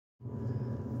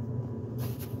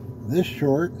This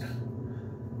short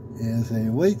is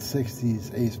a late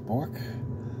 60s ace book,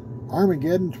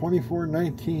 Armageddon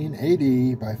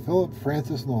 24/19/AD by Phillip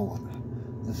Francis Nowlan.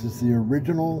 This is the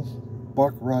original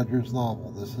Buck Rogers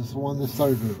novel. This is the one that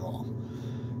started it all.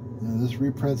 This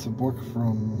reprints a book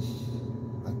from,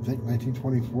 I think,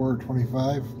 1924 or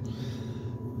 25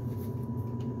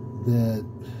 that,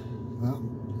 well,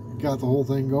 got the whole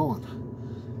thing going.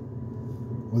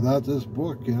 Without this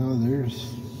book,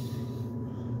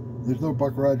 there's no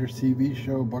Buck Rogers TV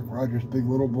show, Buck Rogers Big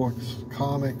Little Books,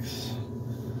 comics,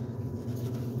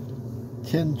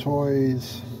 tin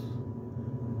toys,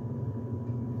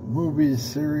 movies,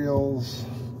 serials.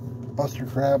 Buster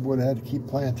Crabwood had to keep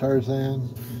playing Tarzan.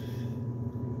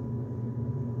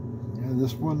 Yeah,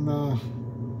 this one,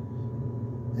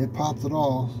 it popped it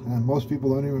all, and most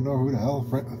people don't even know who the hell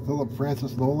Phillip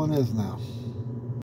Francis Nowlan is now.